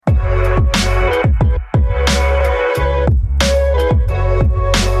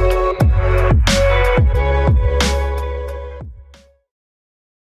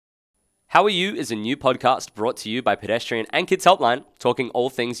How Are You is a new podcast brought to you by Pedestrian and Kids Helpline, talking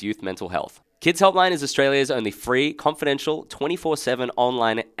all things youth mental health. Kids Helpline is Australia's only free, confidential, 24/7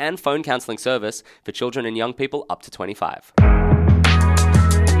 online and phone counselling service for children and young people up to 25.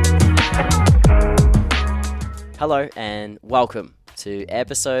 Hello and welcome to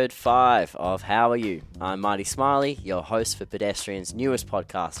episode 5 of How Are You? I'm Marty Smiley, your host for Pedestrian's newest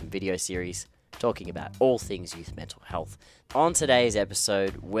podcast and video series, talking about all things youth mental health. On today's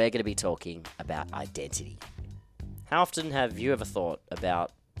episode, we're going to be talking about identity. How often have you ever thought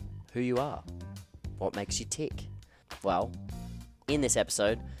about who you are? What makes you tick? Well, in this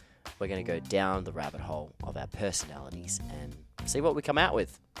episode, we're going to go down the rabbit hole of our personalities and see what we come out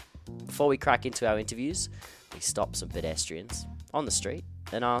with. Before we crack into our interviews, we stopped some pedestrians on the street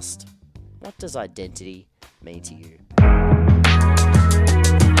and asked, what does identity mean to you?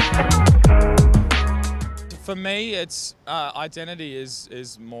 For me, it's identity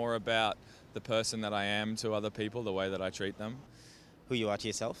is more about the person that I am to other people, the way that I treat them. Who you are to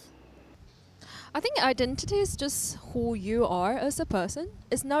yourself? I think identity is just who you are as a person.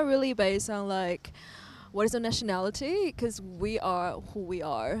 It's not really based on what is your nationality, because we are who we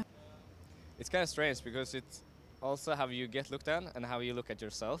are. It's kind of strange because it's also how you get looked at and how you look at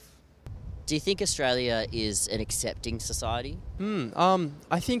yourself. Do you think Australia is an accepting society?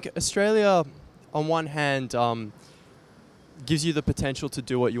 I think Australia, on one hand, gives you the potential to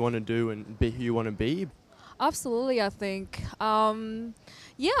do what you want to do and be who you want to be. Absolutely, I think.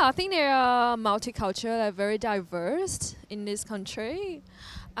 I think they are multicultural, very diverse in this country.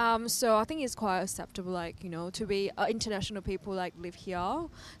 So I think it's quite acceptable, to be international people live here,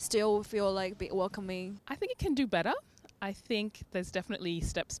 still feel be welcoming. I think it can do better. I think there's definitely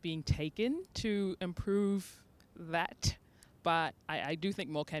steps being taken to improve that, but I do think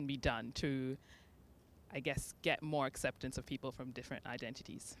more can be done to, I guess, get more acceptance of people from different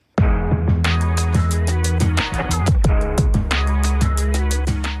identities.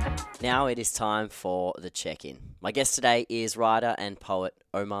 Now it is time for the check-in. My guest today is writer and poet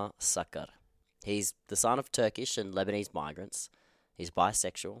Omar Sakar. He's the son of Turkish and Lebanese migrants. He's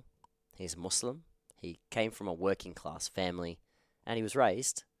bisexual. He's Muslim. He came from a working-class family, and he was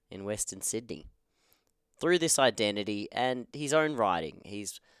raised in Western Sydney. Through this identity and his own writing,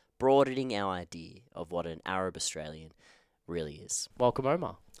 he's broadening our idea of what an Arab Australian really is. Welcome,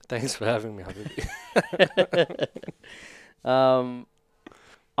 Omar. Thanks for having me, Habibi.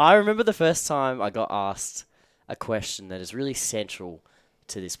 I remember the first time I got asked a question that is really central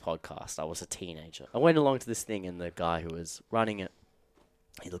to this podcast. I was a teenager. I went along to this thing, and the guy who was running it,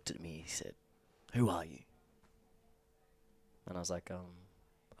 he looked at me, he said, "Who are you?" And I was like,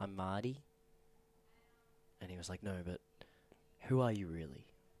 I'm Marty. And he was like, "No, but who are you really?"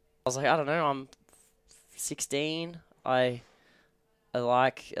 I was like, "I don't know, I'm 16. I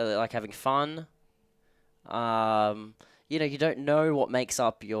like having fun. You don't know what makes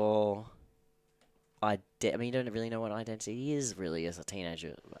up your identity. You don't really know what identity is really as a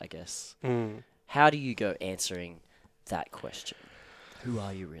teenager, I guess." How do you go answering that question? Who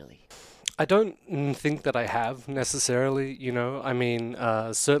are you really? I don't think that I have necessarily,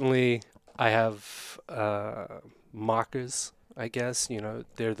 certainly I have markers, I guess.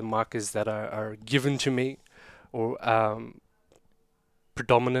 They're the markers that are given to me, or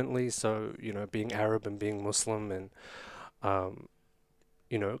predominantly, so, being Arab and being Muslim and,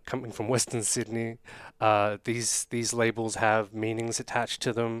 coming from Western Sydney, these labels have meanings attached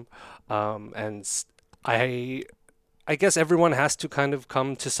to them, and I guess everyone has to kind of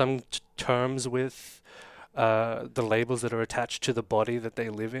come to some terms with the labels that are attached to the body that they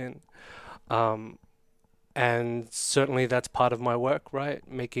live in. And certainly that's part of my work, right?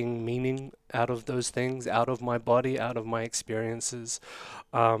 Making meaning out of those things, out of my body, out of my experiences.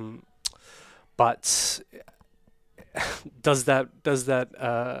 But does that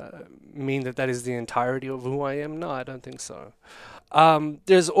mean that is the entirety of who I am? No, I don't think so.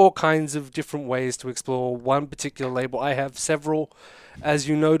 There's all kinds of different ways to explore one particular label. I have several, as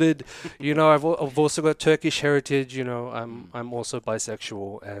you noted. I've also got Turkish heritage. I'm also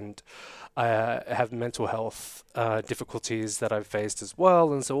bisexual, and I have mental health difficulties that I've faced as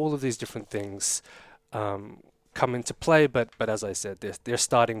well. And so all of these different things come into play. But as I said, they're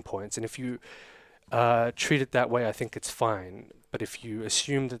starting points. And if you treat it that way, I think it's fine. But if you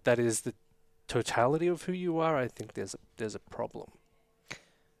assume that is the totality of who you are, I think there's a problem.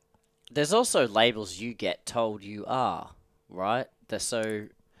 There's also labels you get told you are, right? So,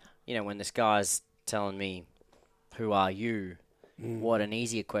 when this guy's telling me, "Who are you?" What an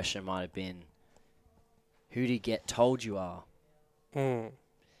easier question might have been, who do you get told you are?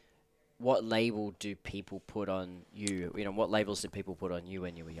 What label do people put on you? What labels did people put on you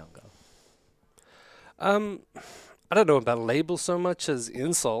when you were younger? I don't know about labels so much as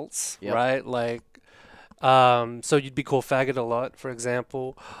insults, Yep. right? Like, so you'd be called faggot a lot, for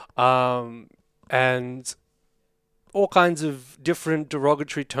example, and all kinds of different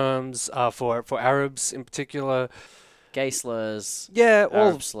derogatory terms for Arabs in particular. Gay slurs, Yeah, all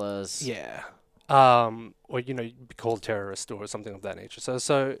Arab slurs. yeah, or you'd be called terrorist or something of that nature.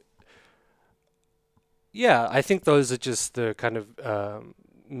 So yeah, I think those are just the kind of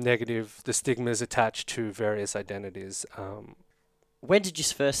the stigmas attached to various identities. When did you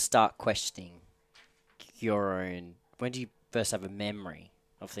first start questioning your own? When do you first have a memory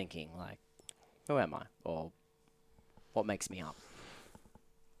of thinking, like, who am I? Or what makes me up?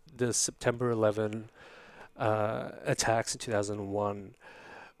 The September 11 attacks in 2001.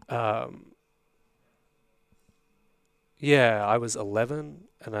 Yeah, I was 11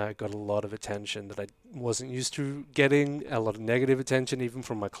 and I got a lot of attention that I wasn't used to getting, a lot of negative attention even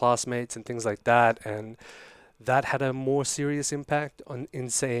from my classmates and things like that. And that had a more serious impact in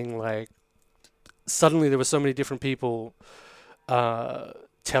saying, like, suddenly there were so many different people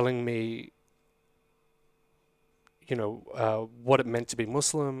telling me, what it meant to be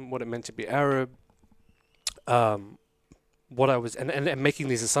Muslim, what it meant to be Arab, what I was, and making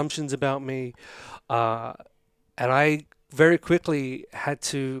these assumptions about me. And I very quickly had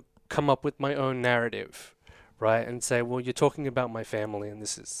to come up with my own narrative, right? And say, well, you're talking about my family, and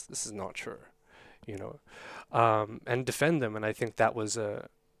this is not true, and defend them. And I think that was a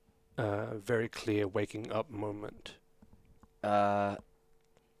very clear waking up moment. As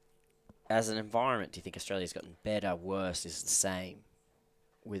an environment, do you think Australia's gotten better, worse, is the same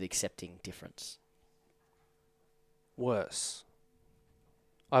with accepting difference? Worse.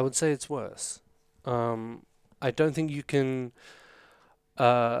 I would say it's worse. I don't think you can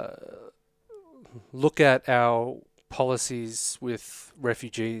look at our policies with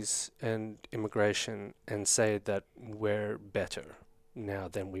refugees and immigration and say that we're better now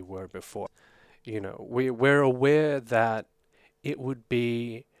than we were before. We're aware that it would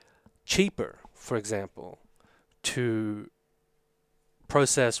be cheaper, for example, to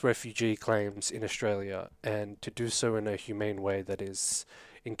process refugee claims in Australia and to do so in a humane way that is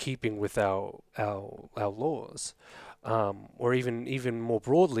in keeping with our laws, or even more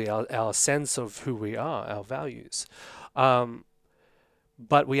broadly, our sense of who we are, our values.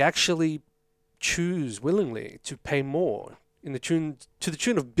 But we actually choose willingly to pay more to the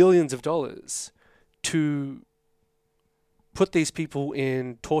tune of billions of dollars to put these people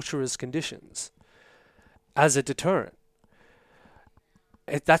in torturous conditions as a deterrent.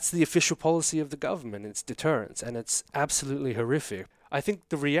 That's the official policy of the government. It's deterrence, and it's absolutely horrific. I think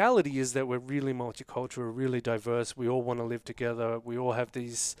the reality is that we're really multicultural, really diverse. We all want to live together. We all have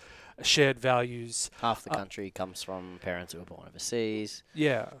these shared values. Half the country comes from parents who were born overseas.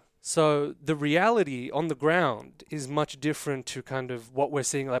 Yeah. So the reality on the ground is much different to kind of what we're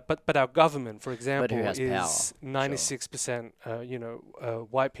seeing. Like, but our government, for example, who has power? is 96%,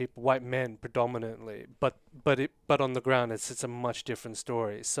 white people, white men predominantly. But on the ground, it's a much different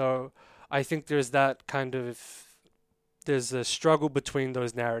story. So I think there's a struggle between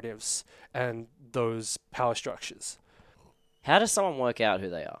those narratives and those power structures. How does someone work out who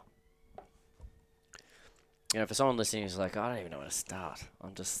they are? For someone listening who's like, I don't even know where to start.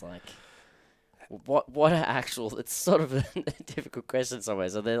 I'm just like, what are actual... It's sort of a difficult question in some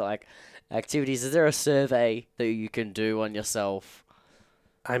ways. Are there, like, activities? Is there a survey that you can do on yourself?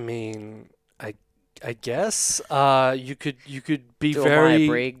 I mean, I guess you could be do very... a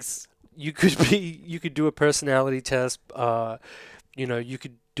Myers-Briggs. You could do a personality test. You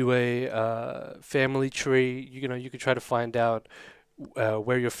could do a family tree. You could try to find out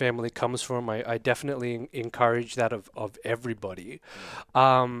where your family comes from. I definitely encourage that of everybody.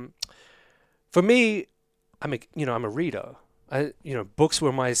 For me, I'm a reader. Books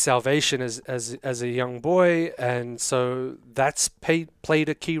were my salvation as a young boy, and so that's played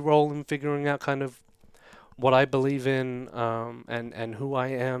a key role in figuring out kind of what I believe in, and who I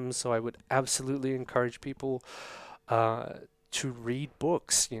am. So I would absolutely encourage people to read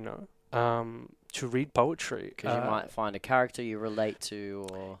books, to read poetry. Because you might find a character you relate to,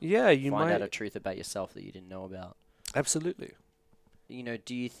 or you find might out a truth about yourself that you didn't know about. Absolutely.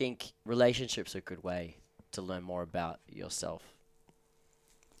 Do you think relationships are a good way to learn more about yourself?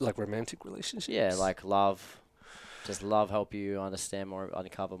 Like romantic relationships? Yeah, like love. Does love help you understand more,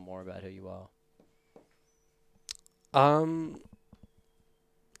 uncover more about who you are?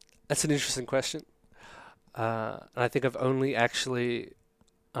 That's an interesting question. And I think I've only actually,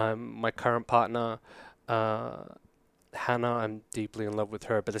 my current partner, Hannah, I'm deeply in love with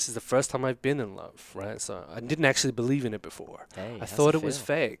her, but this is the first time I've been in love, right? So I didn't actually believe in it before. Hey, I thought it was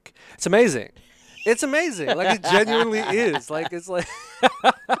fake. It's amazing. It's amazing. Like, it genuinely is. Like, it's like,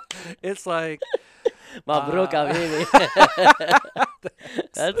 it's like, Mabruk, Habibi.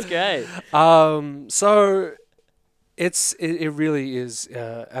 That's great. So it really is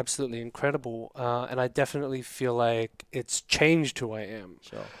absolutely incredible, and I definitely feel like it's changed who I am.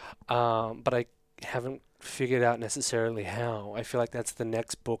 Sure. But I haven't figured out necessarily how. I feel like that's the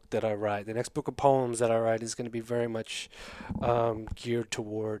next book that I write. The next book of poems that I write is going to be very much geared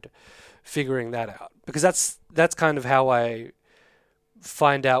toward figuring that out, because that's kind of how I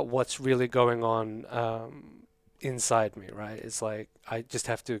find out what's really going on inside me, right? It's like I just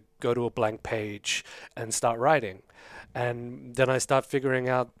have to go to a blank page and start writing, and then I start figuring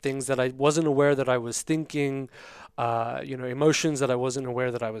out things that I wasn't aware that I was thinking, emotions that I wasn't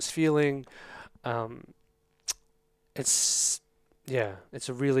aware that I was feeling. It's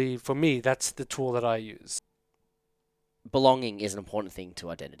a really, for me, that's the tool that I use. Belonging is an important thing to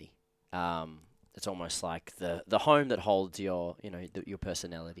identity. It's almost like the home that holds your your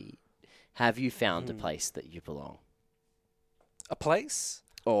personality. Have you found a place that you belong, A place?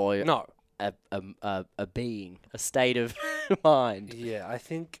 or No. a being, a state of mind? Yeah, I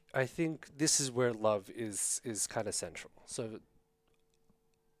think this is where love is kind of central. So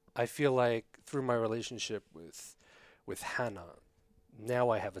I feel like through my relationship with Hannah, now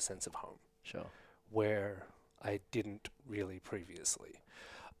I have a sense of home Sure. where I didn't really previously.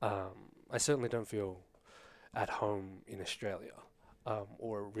 I certainly don't feel at home in Australia,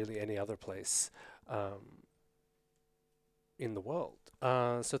 or really any other place in the world.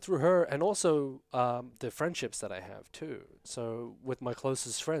 So through her, and also the friendships that I have too. So with my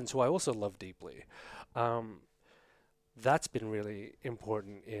closest friends, who I also love deeply, that's been really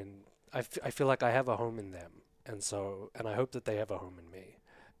important. I feel like I have a home in them, and I hope that they have a home in me,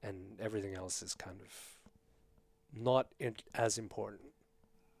 and everything else is kind of not as important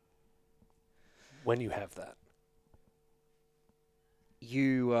when you have that.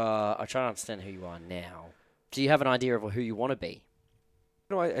 You are trying to understand who you are now. Do you have an idea of who you want to be?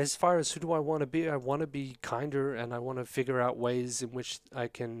 As far as who do I want to be, I want to be kinder, and I want to figure out ways in which I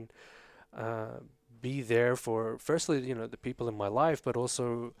can be there for, firstly, the people in my life, but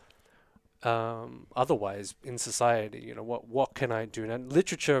also otherwise in society. What can I do? And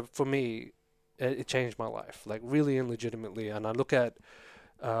literature, for me, it changed my life, like really and legitimately. And I look at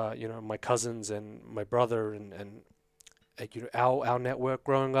my cousins and my brother and our network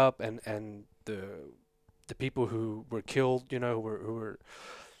growing up, and the people who were killed,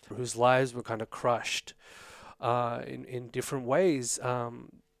 whose lives were kind of crushed in different ways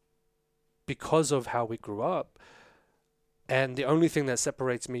because of how we grew up. And the only thing that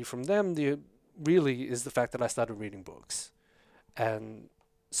separates me from them really is the fact that I started reading books. And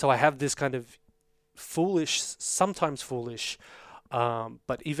so I have this kind of sometimes foolish,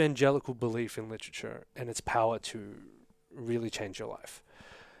 but evangelical belief in literature and its power to really change your life.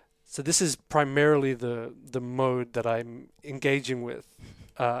 So this is primarily the mode that I'm engaging with,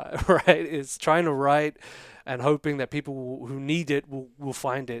 right? Is trying to write and hoping that people who need it will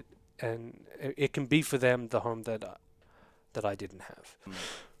find it, and it can be for them the home that I didn't have.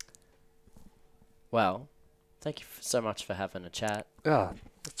 Well, thank you so much for having a chat. Yeah,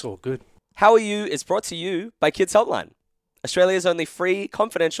 that's all good. How Are You is brought to you by Kids Helpline, Australia's only free,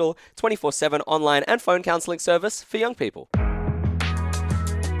 confidential, 24/7 online and phone counselling service for young people.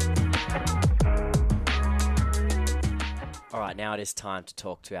 All right, now it is time to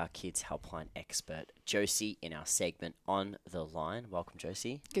talk to our Kids Helpline expert, Josie, in our segment On the Line. Welcome,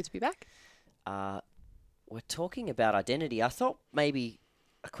 Josie. Good to be back. We're talking about identity. I thought maybe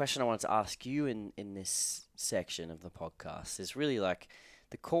a question I wanted to ask you in this section of the podcast is really like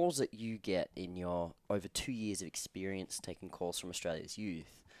the calls that you get in your over 2 years of experience taking calls from Australia's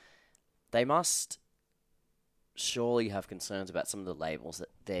youth. They must surely have concerns about some of the labels that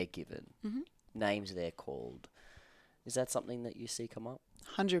they're given, names they're called. Is that something that you see come up?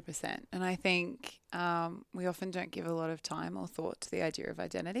 100%. And I think we often don't give a lot of time or thought to the idea of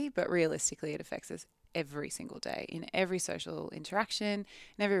identity, but realistically it affects us every single day in every social interaction,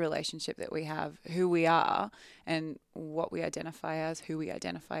 in every relationship that we have. Who we are and what we identify as, who we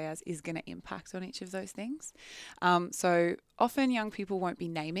identify as is going to impact on each of those things. So often young people won't be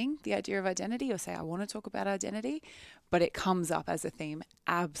naming the idea of identity or say, I want to talk about identity, but it comes up as a theme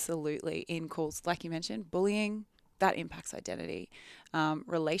absolutely in calls, like you mentioned, bullying. That impacts identity.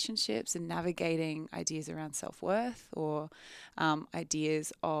 Relationships and navigating ideas around self-worth or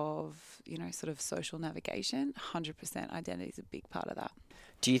ideas of, sort of social navigation, 100% identity is a big part of that.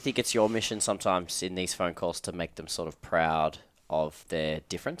 Do you think it's your mission sometimes in these phone calls to make them sort of proud of their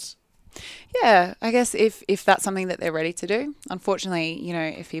difference? Yeah, I guess if that's something that they're ready to do. Unfortunately,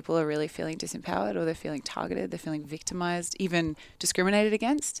 if people are really feeling disempowered or they're feeling targeted, they're feeling victimized, even discriminated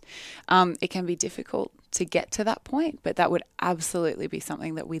against, it can be difficult to get to that point, but that would absolutely be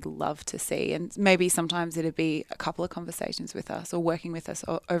something that we'd love to see. And maybe sometimes it'd be a couple of conversations with us or working with us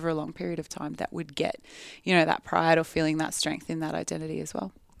over a long period of time that would get, that pride or feeling that strength in that identity as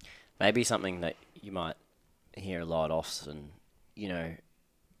well. Maybe something that you might hear a lot often,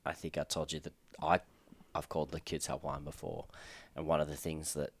 I think I told you that I've called the Kids Helpline before, and one of the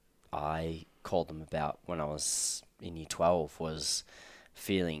things that I called them about when I was in Year 12 was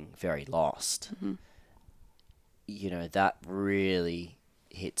feeling very lost. Mm-hmm. That really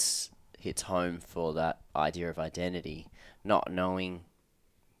hits home for that idea of identity, not knowing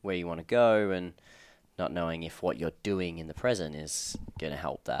where you want to go and not knowing if what you're doing in the present is going to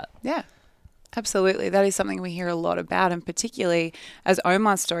help that. Yeah. Absolutely. That is something we hear a lot about, and particularly as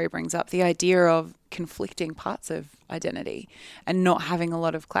Omar's story brings up, the idea of conflicting parts of identity and not having a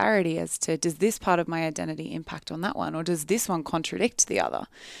lot of clarity as to, does this part of my identity impact on that one, or does this one contradict the other?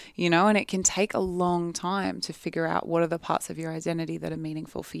 And it can take a long time to figure out what are the parts of your identity that are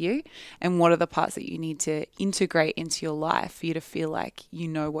meaningful for you and what are the parts that you need to integrate into your life for you to feel like you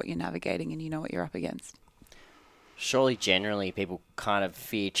know what you're navigating and you know what you're up against. Surely generally people kind of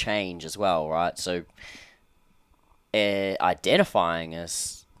fear change as well, right? So identifying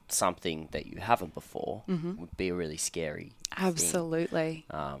as something that you haven't before would be a really scary Absolutely.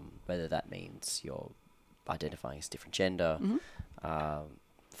 thing. Whether that means you're identifying as a different gender,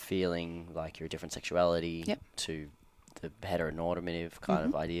 feeling like you're a different sexuality to the heteronormative kind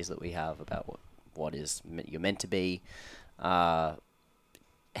of ideas that we have about what is you're meant to be. How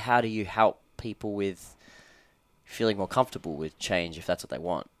do you help people with feeling more comfortable with change if that's what they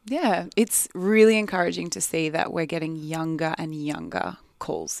want? Yeah, it's really encouraging to see that we're getting younger and younger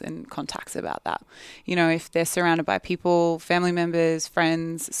calls and contacts about that. If they're surrounded by people, family members,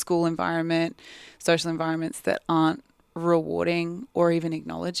 friends, school environment, social environments that aren't rewarding or even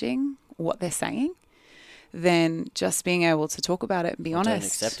acknowledging what they're saying, then just being able to talk about it and be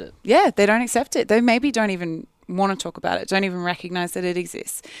honest. Don't accept it. Yeah, they don't accept it. They maybe don't even want to talk about it, don't even recognize that it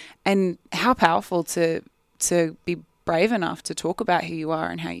exists. And how powerful to be brave enough to talk about who you are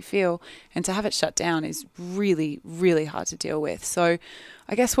and how you feel, and to have it shut down is really, really hard to deal with. So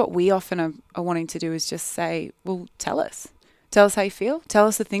I guess what we often are wanting to do is just say, well, tell us how you feel. Tell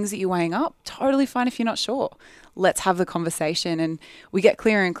us the things that you're weighing up. Totally fine if you're not sure. Let's have the conversation. And we get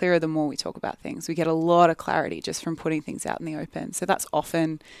clearer and clearer the more we talk about things. We get a lot of clarity just from putting things out in the open. So that's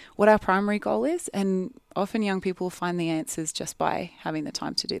often what our primary goal is. And often young people find the answers just by having the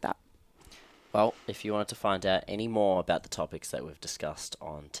time to do that. Well, if you wanted to find out any more about the topics that we've discussed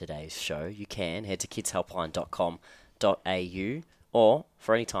on today's show, you can head to kidshelpline.com.au, or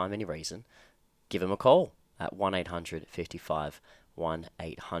for any time, any reason, give them a call at 1800 55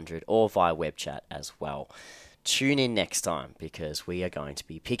 1800 or via web chat as well. Tune in next time because we are going to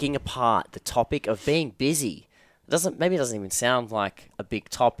be picking apart the topic of being busy. Maybe it doesn't even sound like a big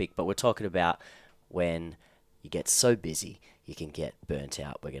topic, but we're talking about when you get so busy you can get burnt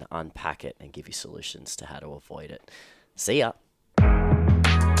out. We're going to unpack it and give you solutions to how to avoid it. See ya.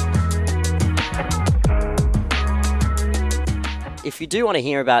 If you do want to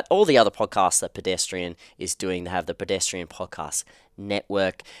hear about all the other podcasts that Pedestrian is doing, they have the Pedestrian Podcast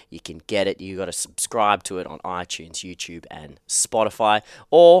Network. You can get it. You got to subscribe to it on iTunes, YouTube, and Spotify,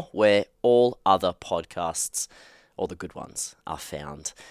 or where all other podcasts, all the good ones, are found.